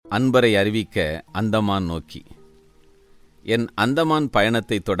அன்பரை அறிவிக்க அந்தமான் நோக்கி. என் அந்தமான்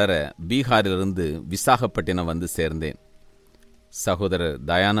பயணத்தை தொடர பீகாரிலிருந்து விசாகப்பட்டினம் வந்து சேர்ந்தேன். சகோதரர்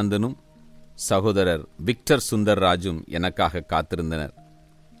தயானந்தனும் சகோதரர் விக்டர் சுந்தர்ராஜும் எனக்காக காத்திருந்தனர்.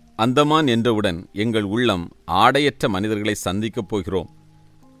 அந்தமான் என்றவுடன் எங்கள் உள்ளம் ஆடையற்ற மனிதர்களை சந்திக்கப் போகிறோம்,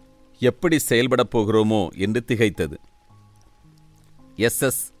 எப்படி செயல்படப் போகிறோமோ என்று திகைத்தது.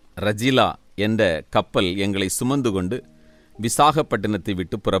 SS ரஜிலா என்ற கப்பல் எங்களை சுமந்து கொண்டு விசாகப்பட்டினத்தை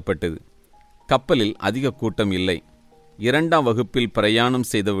விட்டு புறப்பட்டது. கப்பலில் அதிக கூட்டம் இல்லை. 2ஆம் வகுப்பில் பிரயாணம்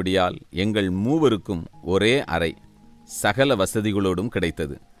செய்தபடியால் எங்கள் மூவருக்கும் ஒரே அறை சகல வசதிகளோடும்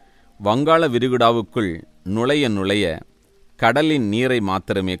கிடைத்தது. வங்காள விரிகுடாவுக்குள் நுழைய கடலின் நீரை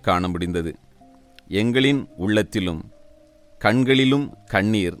மாத்திரமே காண முடிந்தது. எங்களின் உள்ளத்திலும் கண்களிலும்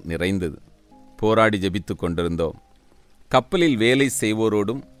கண்ணீர் நிறைந்தது. போராடி ஜெபித்து கொண்டிருந்தோம். கப்பலில் வேலை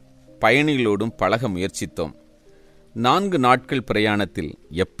செய்வோரோடும் பயணிகளோடும் பழக முயற்சித்தோம். 4 நாட்கள் பிரயாணத்தில்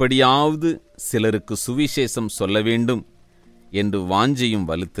எப்படியாவது சிலருக்கு சுவிசேஷம் சொல்ல வேண்டும் என்று வாஞ்சையும்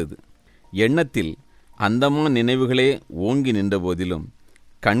வலுத்தது. எண்ணத்தில் அந்தமான் நினைவுகளே ஓங்கி நின்ற போதிலும்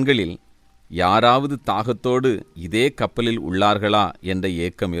கண்களில் யாராவது தாகத்தோடு இதே கப்பலில் உள்ளார்களா என்ற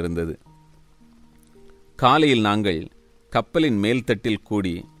ஏக்கம் இருந்தது. காலையில் நாங்கள் கப்பலின் மேல்தட்டில்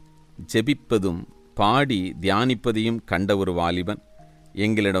கூடி ஜெபிப்பதும் பாடி தியானிப்பதையும் கண்ட ஒரு வாலிபன்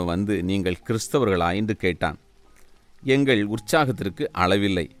எங்களிடம் வந்து, நீங்கள் கிறிஸ்தவர்களா என்று கேட்டான். எங்கள் உற்சாகத்திற்கு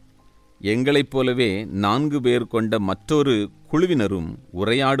அளவில்லை. எங்களைப் போலவே 4 பேர் கொண்ட மற்றொரு குழுவினரும்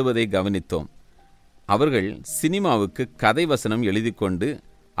உரையாடுவதை கவனித்தோம். அவர்கள் சினிமாவுக்கு கதை வசனம் எழுதி கொண்டு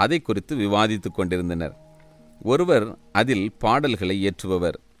அதை குறித்து விவாதித்து கொண்டிருந்தனர். ஒருவர் அதில் பாடல்களை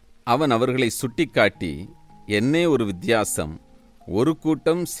ஏற்றுபவர். அவன் அவர்களை சுட்டிக்காட்டி, என்னே ஒரு வித்தியாசம், ஒரு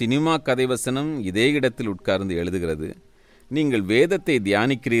கூட்டம் சினிமா கதை வசனம் இதே இடத்தில் உட்கார்ந்து எழுதுகிறது, நீங்கள் வேதத்தை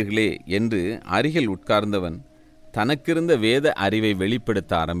தியானிக்கிறீர்களே என்று அருகில் உட்கார்ந்தவன் தனக்கிருந்த வேத அறிவை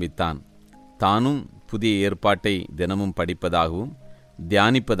வெளிப்படுத்த ஆரம்பித்தான். தானும் புதிய ஏற்பாட்டை தினமும் படிப்பதாகவும்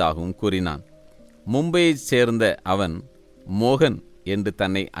தியானிப்பதாகவும் கூறினான். மும்பையைச் சேர்ந்த அவன் மோகன் என்று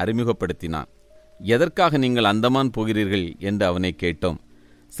தன்னை அறிமுகப்படுத்தினான். எதற்காக நீங்கள் அந்தமான் போகிறீர்கள் என்று அவனை கேட்டோம்.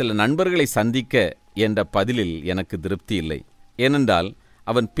 சில நண்பர்களை சந்திக்க என்ற பதிலில் எனக்கு திருப்தி இல்லை. ஏனென்றால்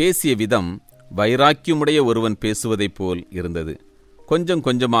அவன் பேசிய விதம் வைராக்கியமுடைய ஒருவன் பேசுவதைப் போல் இருந்தது. கொஞ்சம்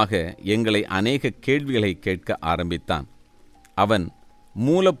கொஞ்சமாக எங்களை அநேக கேள்விகளை கேட்க ஆரம்பித்தான். அவன்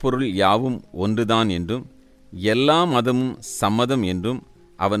மூலப்பொருள் யாவும் ஒன்றுதான் என்றும் எல்லா மதமும் சம்மதம் என்றும்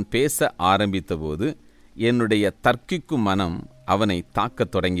அவன் பேச ஆரம்பித்தபோது என்னுடைய தர்க்கிக்கும் மனம் அவனை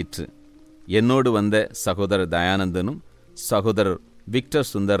தாக்கத் தொடங்கிற்று. என்னோடு வந்த சகோதரர் தயானந்தனும் சகோதரர் விக்டர்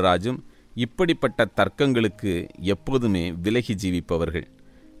சுந்தர்ராஜும் இப்படிப்பட்ட தர்க்கங்களுக்கு எப்போதுமே விலகி ஜீவிப்பவர்கள்.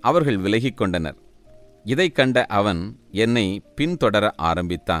 அவர்கள் விலகிக் கொண்டனர். இதை கண்ட அவன் என்னை பின்தொடர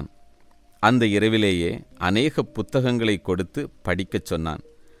ஆரம்பித்தான். அந்த இரவிலேயே அநேக புத்தகங்களை கொடுத்து படிக்கச் சொன்னான்.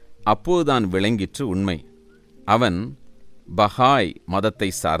 அப்போதுதான் விளங்கிற்று உண்மை. அவன் பஹாய் மதத்தை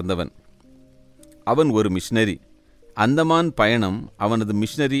சார்ந்தவன். அவன் ஒரு மிஷனரி. அந்தமான் பயணம் அவனது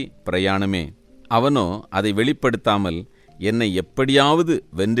மிஷனரி பிரயாணமே. அவனோ அதை வெளிப்படுத்தாமல் என்னை எப்படியாவது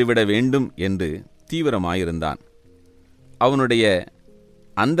வென்றுவிட வேண்டும் என்று தீவிரமாயிருந்தான். அவனுடைய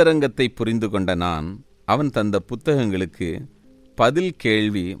அந்தரங்கத்தை புரிந்து கொண்ட நான் அவன் தந்த புத்தகங்களுக்கு பதில்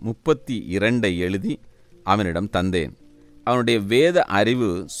கேள்வி 32 எழுதி அவனிடம் தந்தேன். அவனுடைய வேத அறிவு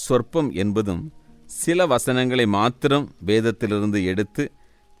சொற்பம் என்பதும் சில வசனங்களை மாத்திரம் வேதத்திலிருந்து எடுத்து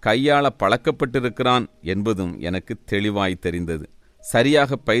கையாள பழக்கப்பட்டிருக்கிறான் என்பதும் எனக்கு தெளிவாய் தெரிந்தது.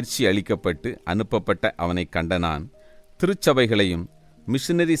 சரியாக பயிற்சி அளிக்கப்பட்டு அனுப்பப்பட்ட அவனை கண்ட நான் திருச்சபைகளையும்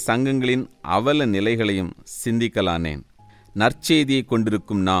மிஷனரி சங்கங்களின் அவல நிலைகளையும் சிந்திக்கலானேன். நற்செய்தியை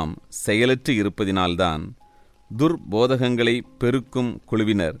கொண்டிருக்கும் நாம் செயலற்று இருப்பதினால்தான் துர்போதகங்களை பெருக்கும்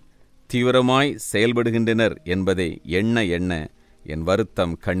குழுவினர் தீவிரமாய் செயல்படுகின்றனர் என்பதை எண்ண எண்ண என்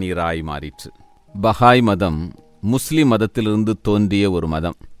வருத்தம் கண்ணீராய் மாறிற்று. பஹாய் மதம் முஸ்லிம் மதத்திலிருந்து தோன்றிய ஒரு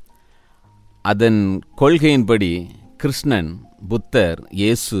மதம். அதன் கொள்கையின்படி கிருஷ்ணன், புத்தர்,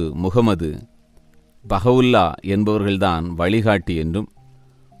 இயேசு, முகமது, பஹவுல்லா என்பவர்கள்தான் வழிகாட்டி என்றும்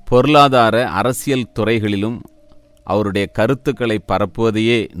பொருளாதார அரசியல் துறைகளிலும் அவருடைய கருத்துக்களை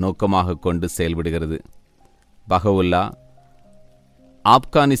பரப்புவதையே நோக்கமாக கொண்டு செயல்படுகிறது. பஹவுல்லா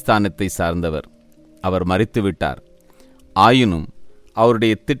ஆப்கானிஸ்தானத்தை சார்ந்தவர். அவர் மரித்துவிட்டார். ஆயினும்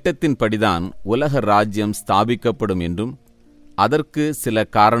அவருடைய திட்டத்தின்படிதான் உலக ராஜ்யம் ஸ்தாபிக்கப்படும் என்றும் அதற்கு சில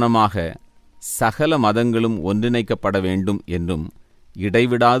காரணமாக சகல மதங்களும் ஒன்றிணைக்கப்பட வேண்டும் என்றும்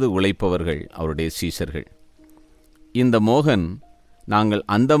இடைவிடாது உழைப்பவர்கள் அவருடைய சீஷர்கள். இந்த மோகன் நாங்கள்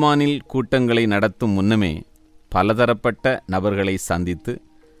அந்தமானில் கூட்டங்களை நடத்தும் முன்னமே பலதரப்பட்ட நபர்களை சந்தித்து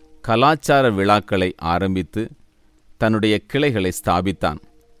கலாச்சார விழாக்களை ஆரம்பித்து தன்னுடைய கிளைகளை ஸ்தாபித்தான்.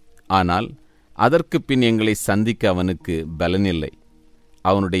 ஆனால் அதற்கு பின் எங்களை சந்திக்க அவனுக்கு பலனில்லை.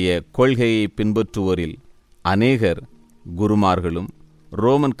 அவனுடைய கொள்கையை பின்பற்றுவோரில் அநேகர் குருமார்களும்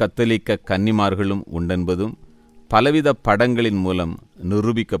ரோமன் கத்தோலிக்க கன்னிமார்களும் உண்டென்பதும் பலவித படங்களின் மூலம்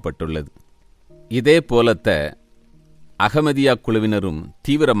நிரூபிக்கப்பட்டுள்ளது. இதே போலத்த அகமதியா குழுவினரும்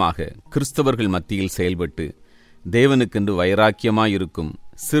தீவிரமாக கிறிஸ்தவர்கள் மத்தியில் செயல்பட்டு தேவனுக்கென்று வைராக்கியமாயிருக்கும்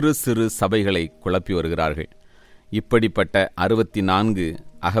சிறு சிறு சபைகளை குழப்பி வருகிறார்கள். இப்படிப்பட்ட 64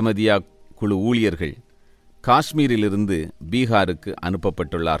 அகமதியா குழு ஊழியர்கள் காஷ்மீரிலிருந்து பீகாருக்கு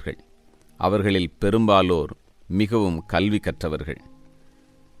அனுப்பப்பட்டுள்ளார்கள். அவர்களில் பெரும்பாலோர் மிகவும் கல்வி கற்றவர்கள்.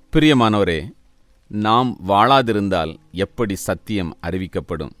 பிரியமானவரே, நாம் வாழாதிருந்தால் எப்படி சத்தியம்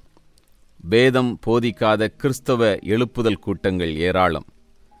அறிவிக்கப்படும்? வேதம் போதிக்காத கிறிஸ்தவ எழுப்புதல் கூட்டங்கள் ஏராளம்.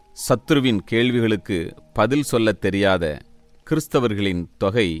 சத்துருவின் கேள்விகளுக்கு பதில் சொல்லத் தெரியாத கிறிஸ்தவர்களின்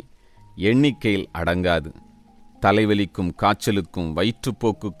தொகை எண்ணிக்கையில் அடங்காது. தலைவலிக்கும் காய்ச்சலுக்கும்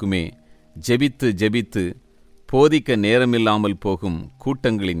வயிற்றுப்போக்குக்குமே ஜெபித்து ஜெபித்து போதிக்க நேரமில்லாமல் போகும்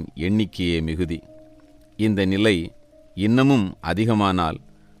கூட்டங்களின் எண்ணிக்கையே மிகுதி. இந்த நிலை இன்னமும் அதிகமானால்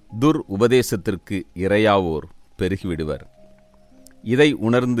உபதேசத்திற்கு இரையாவோர் பெருகிவிடுவர். இதை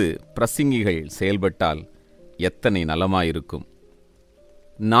உணர்ந்து பிரசங்கிகள் செயல்பட்டால் எத்தனை நலமாயிருக்கும்.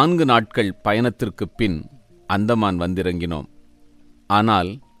 4 நாட்கள் பயணத்திற்கு பின் அந்தமான் வந்திறங்கினோம். ஆனால்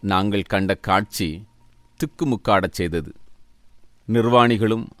நாங்கள் கண்ட காட்சி திக்குமுக்காடச் செய்தது.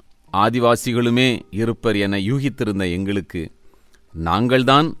 நிர்வாணிகளும் ஆதிவாசிகளுமே இருப்பர் என யூகித்திருந்த எங்களுக்கு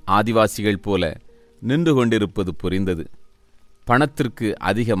நாங்கள்தான் ஆதிவாசிகள் போல நின்று கொண்டிருப்பது புரிந்தது. பணத்திற்கு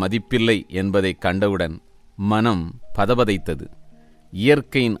அதிக மதிப்பில்லை என்பதை கண்டவுடன் மனம் பதபதைத்தது.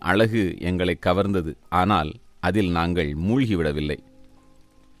 இயற்கையின் அழகு எங்களை கவர்ந்தது. ஆனால் அதில் நாங்கள் மூழ்கிவிடவில்லை.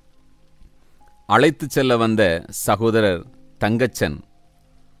 அழைத்துச் செல்ல வந்த சகோதரர் தங்கச்சன்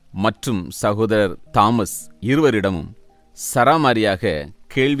மற்றும் சகோதரர் தாமஸ் இருவரிடமும் சராமாரியாக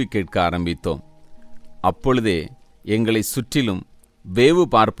கேள்வி கேட்க ஆரம்பித்தோம். அப்பொழுதே எங்களை சுற்றிலும் வேவு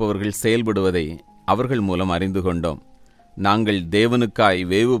பார்ப்பவர்கள் செயல்படுவதை அவர்கள் மூலம் அறிந்து கொண்டோம். நாங்கள் தேவனுக்காய்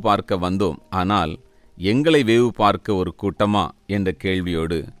வேவு பார்க்க வந்தோம், ஆனால் எங்களை வேவு பார்க்க ஒரு கூட்டமா என்ற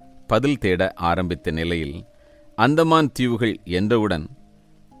கேள்வியோடு பதில் தேட ஆரம்பித்த நிலையில் அந்தமான் தீவுகள் என்றவுடன்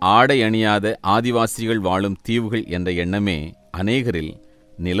ஆடை அணியாத ஆதிவாசிகள் வாழும் தீவுகள் என்ற எண்ணமே அநேகரில்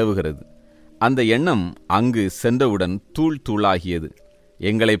நிலவுகிறது. அந்த எண்ணம் அங்கு சென்றவுடன் தூள் தூளாகியது.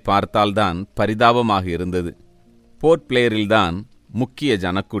 எங்களை பார்த்தால்தான் பரிதாபமாக இருந்தது. போர்ட் பிளேயரில்தான் முக்கிய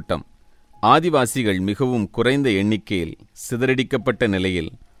ஜனக்கூட்டம். ஆதிவாசிகள் மிகவும் குறைந்த எண்ணிக்கையில் சிதறடிக்கப்பட்ட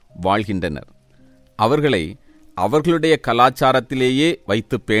நிலையில் வாழ்கின்றனர். அவர்களை அவர்களுடைய கலாச்சாரத்திலேயே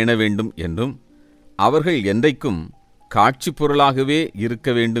வைத்து பேண வேண்டும் என்றும் அவர்கள் என்றைக்கும் காட்சி பொருளாகவே இருக்க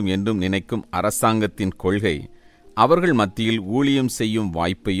வேண்டும் என்றும் நினைக்கும் அரசாங்கத்தின் கொள்கை அவர்கள் மத்தியில் ஊழியம் செய்யும்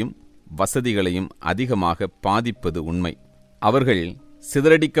வாய்ப்பையும் வசதிகளையும் அதிகமாக பாதிப்பது உண்மை. அவர்கள்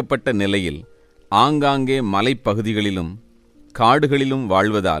சிதறடிக்கப்பட்ட நிலையில் ஆங்காங்கே மலைப்பகுதிகளிலும் காடுகளிலும்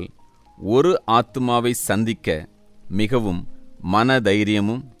வாழ்வதால் ஒரு ஆத்துமாவை சந்திக்க மிகவும்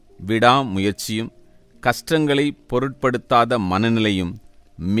மனதைரியமும் விடாமுயற்சியும் கஷ்டங்களை பொருட்படுத்தாத மனநிலையும்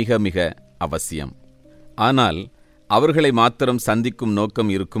மிக மிக அவசியம். ஆனால் அவர்களை மாத்திரம் சந்திக்கும் நோக்கம்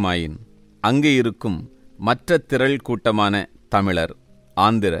இருக்குமாயின் அங்கே இருக்கும் மற்ற திரள் கூட்டமான தமிழர்,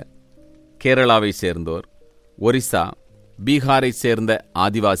 ஆந்திர, கேரளாவை சேர்ந்தோர், ஒரிசா, பீகாரை சேர்ந்த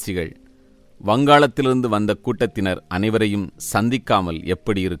ஆதிவாசிகள், வங்காளத்திலிருந்து வந்த கூட்டத்தினர் அனைவரையும் சந்திக்காமல்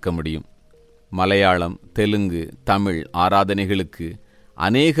எப்படி இருக்க முடியும்? மலையாளம், தெலுங்கு, தமிழ் ஆராதனைகளுக்கு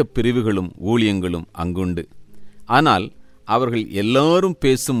அநேக பிரிவுகளும் ஊழியங்களும் அங்குண்டு. ஆனால் அவர்கள் எல்லாரும்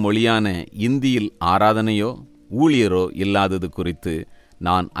பேசும் மொழியான இந்தியில் ஆராதனையோ ஊழியரோ இல்லாதது குறித்து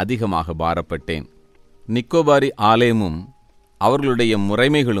நான் அதிகமாக பாரப்பட்டேன். நிக்கோபாரி ஆலயமும் அவர்களுடைய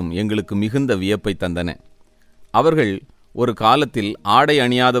முறைமைகளும் எங்களுக்கு மிகுந்த வியப்பை தந்தன. அவர்கள் ஒரு காலத்தில் ஆடை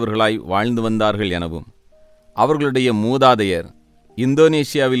அணியாதவர்களாய் வாழ்ந்து வந்தார்கள் எனவும் அவர்களுடைய மூதாதையர்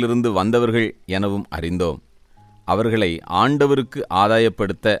இந்தோனேசியாவிலிருந்து வந்தவர்கள் எனவும் அறிந்தோம். அவர்களை ஆண்டவருக்கு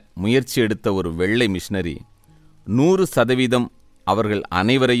ஆதாயப்படுத்த முயற்சி எடுத்த ஒரு வெள்ளை மிஷனரி 100% அவர்கள்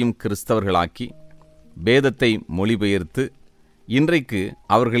அனைவரையும் கிறிஸ்தவர்களாக்கி வேதத்தை மொழிபெயர்த்து இன்றைக்கு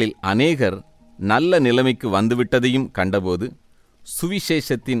அவர்களில் அநேகர் நல்ல நிலைமைக்கு வந்துவிட்டதையும் கண்டபோது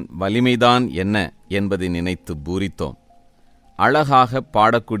சுவிசேஷத்தின் வலிமைதான் என்ன என்பதை நினைத்து பூரித்தோம். அழகாக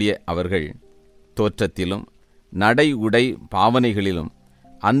பாடக்கூடிய அவர்கள் தோற்றத்திலும் நடை உடை பாவனைகளிலும்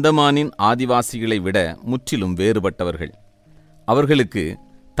அந்தமானின் ஆதிவாசிகளை விட முற்றிலும் வேறுபட்டவர்கள். அவர்களுக்கு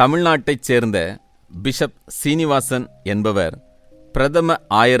தமிழ்நாட்டைச் சேர்ந்த பிஷப் சீனிவாசன் என்பவர் பிரதம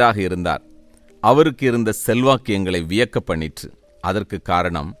ஆயராக இருந்தார். அவருக்கு இருந்த செல்வாக்கு எங்களை வியக்க பண்ணிற்று. அதற்கு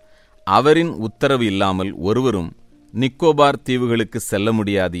காரணம் அவரின் உத்தரவு இல்லாமல் ஒருவரும் நிக்கோபார் தீவுகளுக்கு செல்ல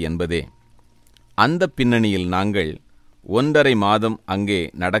முடியாது என்பதே. அந்த பின்னணியில் நாங்கள் 1.5 மாதம் அங்கே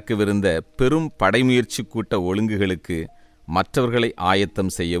நடக்கவிருந்த பெரும் படைமுயற்சி கூட்ட ஒழுங்குகளுக்கு மற்றவர்களை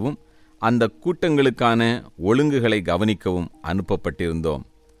ஆயத்தம் செய்யவும் அந்த கூட்டங்களுக்கான ஒழுங்குகளை கவனிக்கவும் அனுப்பப்பட்டிருந்தோம்.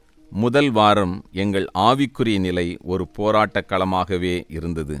 முதல் வாரம் எங்கள் ஆவிக்குரிய நிலை ஒரு போராட்டக் களமாகவே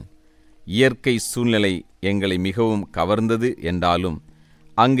இருந்தது. இயற்கை சூழ்நிலை எங்களை மிகவும் கவர்ந்தது என்றாலும்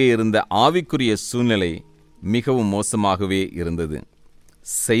அங்கே இருந்த ஆவிக்குரிய சூழ்நிலை மிகவும் மோசமாகவே இருந்தது.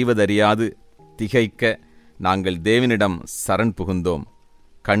 செய்வதறியாது திகைக்க நாங்கள் தேவனிடம் சரண் புகுந்தோம்.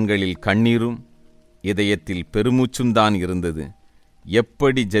 கண்களில் கண்ணீரும் இதயத்தில் பெருமூச்சும் தான் இருந்தது.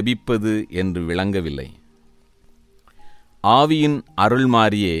 எப்படி ஜெபிப்பது என்று விளங்கவில்லை. ஆவியின்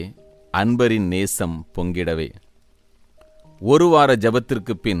அருள்மாரியே அன்பரின் நேசம் பொங்கிடவே. ஒரு வார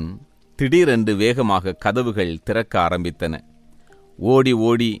ஜெபத்திற்கு பின் திடீரென்று வேகமாக கதவுகள் திறக்க ஆரம்பித்தன. ஓடி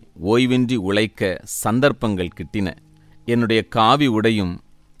ஓடி ஓய்வின்றி உழைக்க சந்தர்ப்பங்கள் கிட்டின. என்னுடைய காவி உடையும்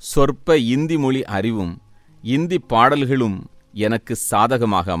சொற்ப இந்தி மொழி அறிவும் இந்தி பாடல்களும் எனக்கு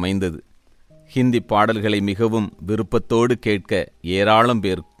சாதகமாக அமைந்தது. ஹிந்தி பாடல்களை மிகவும் விருப்பத்தோடு கேட்க ஏராளம்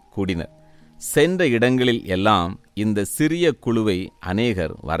பேர் கூடினர். சென்ற இடங்களில் எல்லாம் இந்த சிறிய குழுவை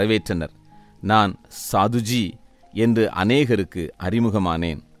அநேகர் வரவேற்றனர். நான் சாதுஜி என்று அநேகருக்கு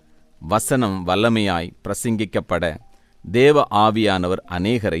அறிமுகமானேன். வசனம் வல்லமையாய் பிரசங்கிக்கப்பட தேவ ஆவியானவர்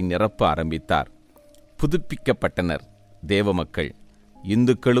அநேகரை நிரப்ப ஆரம்பித்தார். புதுப்பிக்கப்பட்டனர் தேவ மக்கள்.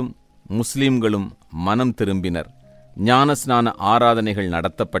 இந்துக்களும் முஸ்லிம்களும் மனம் திரும்பினர். ஞானஸ்நான ஆராதனைகள்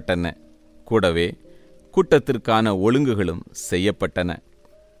நடத்தப்பட்டன. கூடவே கூட்டத்திற்கான ஒழுங்குகளும் செய்யப்பட்டன.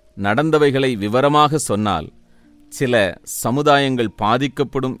 நடந்தவைகளை விவரமாக சொன்னால் சில சமுதாயங்கள்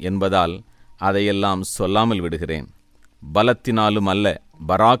பாதிக்கப்படும் என்பதால் அதையெல்லாம் சொல்லாமல் விடுகிறேன். பலத்தினாலும் அல்ல,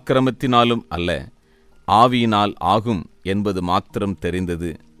 பராக்கிரமத்தினாலும் அல்ல, ஆவியினால் ஆகும் என்பது மாத்திரம் தெரிந்தது.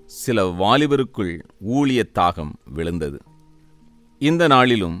 சில வாலிபருக்குள் ஊழிய தாகம் விழுந்தது. இந்த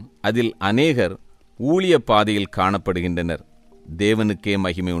நாளிலும் அதில் அநேகர் ஊழிய பாதையில் காணப்படுகின்றனர். தேவனுக்கே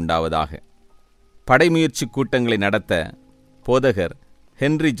மகிமை உண்டாவதாக. படைமுயற்சி கூட்டங்களை நடத்த போதகர்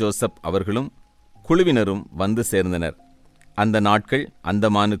ஹென்றி ஜோசப் அவர்களும் குழுவினரும் வந்து சேர்ந்தனர். அந்த நாட்கள்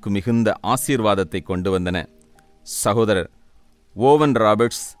அந்தமானுக்கு மிகுந்த ஆசீர்வாதத்தை கொண்டு வந்தன. சகோதரர் ஓவன்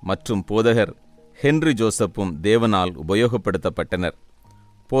ராபர்ட்ஸ் மற்றும் போதகர் ஹென்றி ஜோசப்பும் தேவனால் உபயோகப்படுத்தப்பட்டனர்.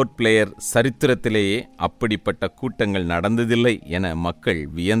 போர்ட் பிளேயர் சரித்திரத்திலேயே அப்படிப்பட்ட கூட்டங்கள் நடந்ததில்லை என மக்கள்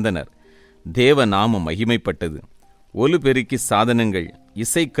வியந்தனர். தேவ நாமம் மகிமைப்பட்டது. ஒலிபெருக்கி சாதனங்கள்,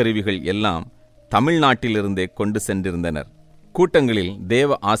 இசைக்கருவிகள் எல்லாம் தமிழ்நாட்டிலிருந்தே கொண்டு சென்றிருந்தனர். கூட்டங்களில்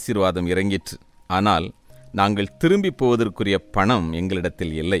தேவ ஆசீர்வாதம் இறங்கிற்று. ஆனால் நாங்கள் திரும்பி போவதற்குரிய பணம்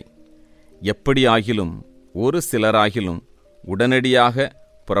எங்களிடத்தில் இல்லை. எப்படியாகிலும் ஒரு சிலராகிலும் உடனடியாக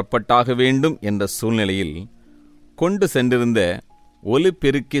புறப்பட்டாக வேண்டும் என்ற சூழ்நிலையில் கொண்டு சென்றிருந்த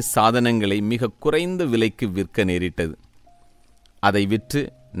ஒலிபெருக்கி சாதனங்களை மிக குறைந்த விலைக்கு விற்க நேரிட்டது. அதை விற்று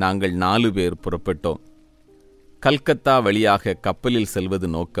நாங்கள் 4 பேர் புறப்பட்டோம். கல்கத்தா வழியாக கப்பலில் செல்வது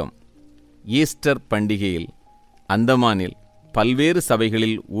நோக்கம். ஈஸ்டர் பண்டிகையில் அந்தமானில் பல்வேறு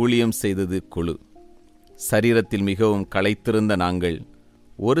சபைகளில் ஊழியம் செய்தது குழு. சரீரத்தில் மிகவும் களைத்திருந்த நாங்கள்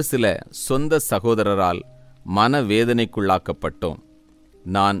ஒரு சில சொந்த சகோதரரால் மனவேதனைக்குள்ளாக்கப்பட்டோம்.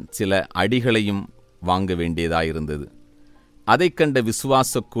 நான் சில அடிகளையும் வாங்க வேண்டியதாயிருந்தது. அதைக் கண்ட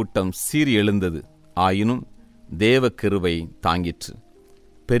விசுவாச கூட்டம் சீறி எழுந்தது. ஆயினும் தேவ கிருபை தாங்கிற்று.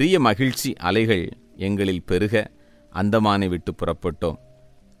 பெரிய மகிழ்ச்சி அலைகள் எங்களில் பெருக அந்தமானை விட்டு புறப்பட்டோம்.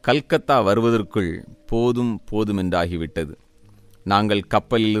 கல்கத்தா வருவதற்குள் போதுமென்றாகிவிட்டது. நாங்கள்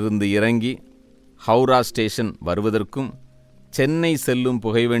கப்பலிலிருந்து இறங்கி ஹவுரா ஸ்டேஷன் வருவதற்கும் சென்னை செல்லும்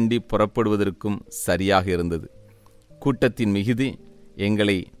புகைவண்டி புறப்படுவதற்கும் சரியாக இருந்தது. கூட்டத்தின் மிகுதி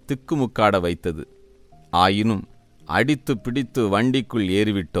எங்களை திக்குமுக்காட வைத்தது. ஆயினும் அடித்து பிடித்து வண்டிக்குள்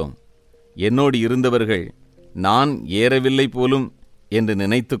ஏறிவிட்டோம். என்னோடு இருந்தவர்கள் நான் ஏறவில்லை போலும் என்று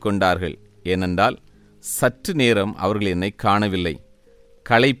நினைத்து கொண்டார்கள். ஏனென்றால் சற்று நேரம் அவர்கள் என்னை காணவில்லை.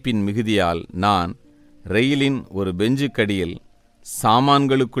 களைப்பின் மிகுதியால் நான் ரயிலின் ஒரு பெஞ்சுக்கடியில்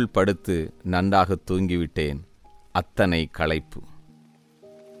சாமான்களுக்குள் படுத்து நன்றாக தூங்கிவிட்டேன். அத்தனை களைப்பு.